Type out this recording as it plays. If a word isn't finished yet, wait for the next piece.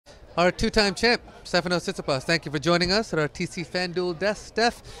Our two-time champ, Stefanos Tsitsipas, thank you for joining us at our TC FanDuel desk.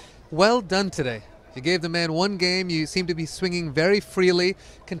 Steph, well done today. You gave the man one game. You seem to be swinging very freely,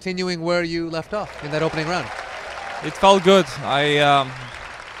 continuing where you left off in that opening round. It felt good. I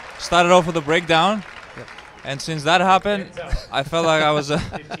started off with a breakdown, and since that happened, I felt like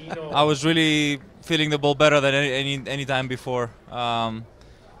I was really feeling the ball better than any time before. I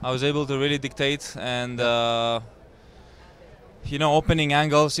was able to really dictate and opening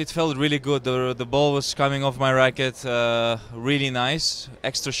angles. It felt really good. The ball was coming off my racket, really nice,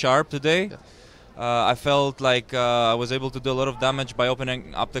 extra sharp today. I felt like I was able to do a lot of damage by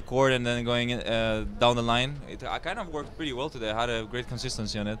opening up the court and then going down the line. I kind of worked pretty well today. I had a great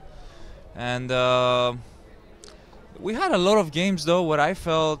consistency on it. And we had a lot of games though where I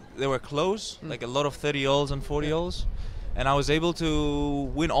felt they were close, like a lot of 30-0s and 40-0s. And I was able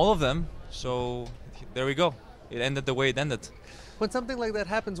to win all of them. So there we go. It ended the way it ended. When something like that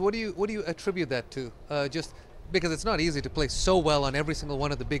happens, what do you attribute that to? Just because it's not easy to play so well on every single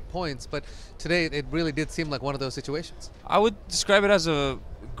one of the big points, but today it really did seem like one of those situations. I would describe it as a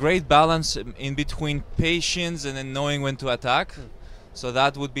great balance in between patience and then knowing when to attack. So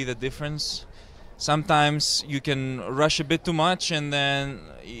that would be the difference. Sometimes you can rush a bit too much and then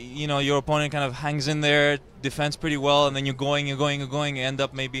your opponent kind of hangs in there, defends pretty well, and then you're going, you end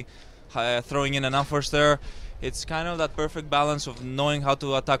up maybe throwing in an unforced error. It's kind of that perfect balance of knowing how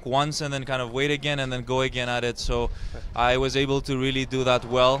to attack once and then kind of wait again and then go again at it. So I was able to really do that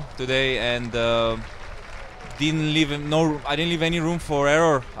well today, and I didn't leave any room for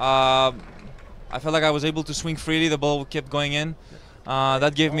error. I felt like I was able to swing freely. The ball kept going in.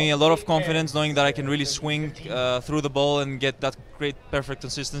 That gave me a lot of confidence, knowing that I can really swing through the ball and get that great perfect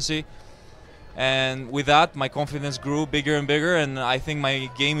consistency. And with that, my confidence grew bigger and bigger, and I think my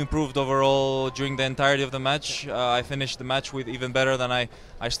game improved overall during the entirety of the match. I finished the match with even better than I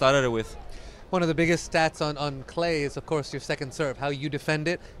started it with. One of the biggest stats on clay is, of course, your second serve, how you defend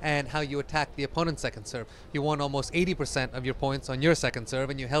it and how you attack the opponent's second serve. You won almost 80% of your points on your second serve,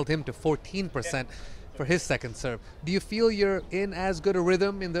 and you held him to 14% for his second serve. Do you feel you're in as good a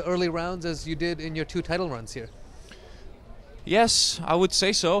rhythm in the early rounds as you did in your two title runs here? Yes, I would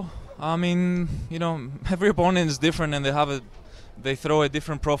say so. I mean, every opponent is different, and they throw a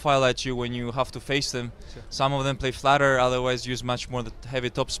different profile at you when you have to face them. Sure. Some of them play flatter, otherwise use much more the heavy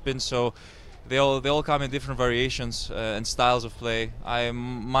top spin. So they all come in different variations and styles of play.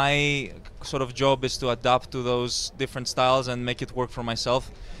 My sort of job is to adapt to those different styles and make it work for myself.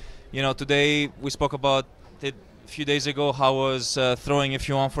 Today we spoke about it a few days ago, how I was throwing a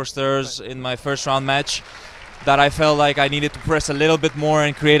few unforced errors in my first round match, that I felt like I needed to press a little bit more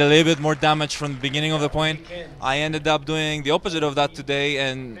and create a little bit more damage from the beginning of the point. I ended up doing the opposite of that today,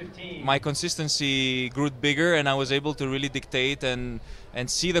 and my consistency grew bigger, and I was able to really dictate and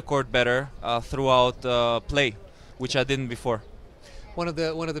see the court better throughout play, which I didn't before. One of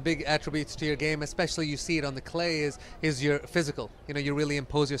the big attributes to your game, especially you see it on the clay, is your physical. You really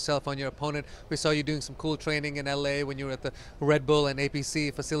impose yourself on your opponent. We saw you doing some cool training in LA when you were at the Red Bull and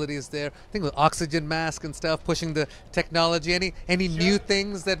APC facilities there. I think with oxygen mask and stuff, pushing the technology. Any new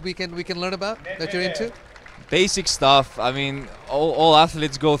things that we can learn about that you're into? Basic stuff. I mean, all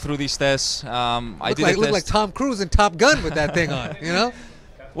athletes go through these tests. I look like Tom Cruise in Top Gun with that thing on.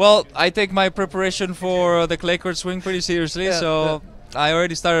 Well, I take my preparation for the clay court swing pretty seriously, so. I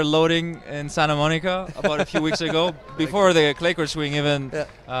already started loading in Santa Monica about a few weeks ago, before the clay court swing even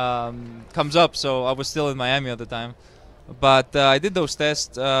comes up. So I was still in Miami at the time, but I did those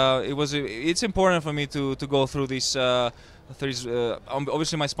tests. It's important for me to go through these.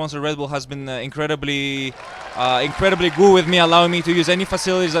 Obviously, my sponsor Red Bull has been incredibly good with me, allowing me to use any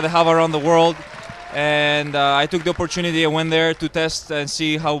facilities that they have around the world. And I took the opportunity. I went there to test and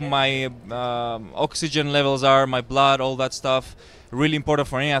see how my oxygen levels are, my blood, all that stuff. Really important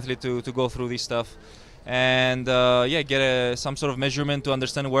for any athlete to go through this stuff, and get some sort of measurement to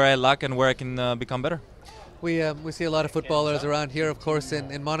understand where I lack and where I can become better. We see a lot of footballers around here, of course,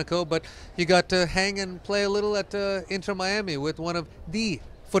 in Monaco, but you got to hang and play a little at Inter Miami with one of the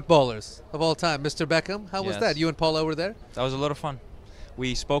footballers of all time, Mr. Beckham. How was that? You and Paula were there? That was a lot of fun.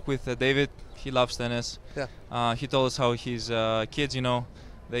 We spoke with David. He loves tennis. Yeah. He told us how his kids,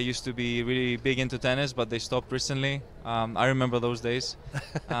 they used to be really big into tennis, but they stopped recently. I remember those days.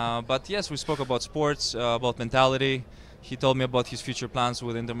 But yes, we spoke about sports, about mentality. He told me about his future plans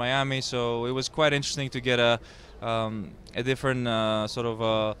with Inter Miami, so it was quite interesting to get a different sort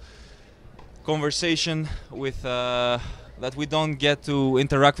of conversation with that we don't get to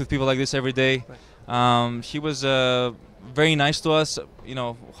interact with people like this every day. He was very nice to us,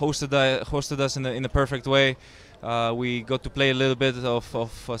 hosted us in the perfect way. We got to play a little bit of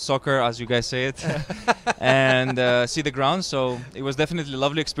soccer, as you guys say it, and see the ground. So it was definitely a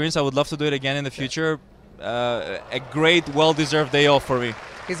lovely experience. I would love to do it again in the future. A great, well-deserved day off for me.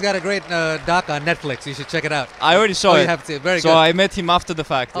 He's got a great doc on Netflix. You should check it out. I already saw it. You have to. Very so good. I met him after the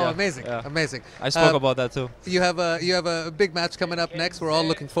fact. Oh, yeah. amazing, Yeah. amazing. I spoke about that too. You have a big match coming up next. We're all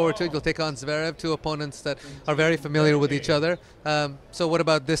looking forward to it. You'll take on Zverev, two opponents that are very familiar with each other. So what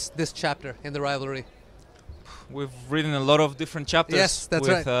about this chapter in the rivalry? We've written a lot of different chapters. Yes, that's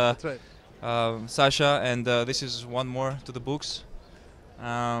with, right. That's right. Sasha, and this is one more to the books.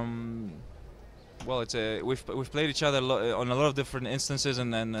 Well, we've played each other on a lot of different instances,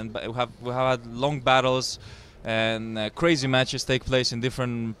 and we have had long battles, and crazy matches take place in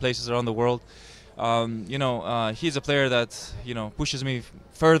different places around the world. He's a player that pushes me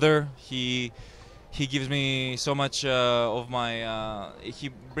further. He gives me so much of my. He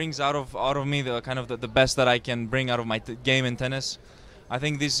brings out of me the kind of the best that I can bring out of my game in tennis. I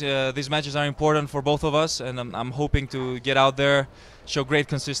think these matches are important for both of us, and I'm hoping to get out there, show great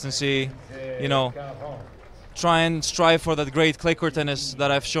consistency, try and strive for that great clay court tennis that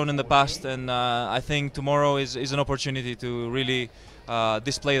I've shown in the past, and I think tomorrow is an opportunity to really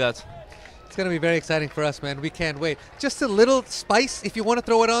display that. It's going to be very exciting for us, man. We can't wait. Just a little spice, if you want to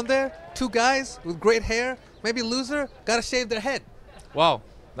throw it on there. Two guys with great hair, maybe loser, got to shave their head. Wow,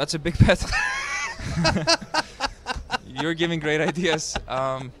 that's a big bet. You're giving great ideas,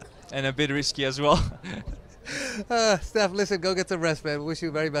 and a bit risky as well. Steph, listen, go get some rest, man. Wish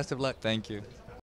you very best of luck. Thank you.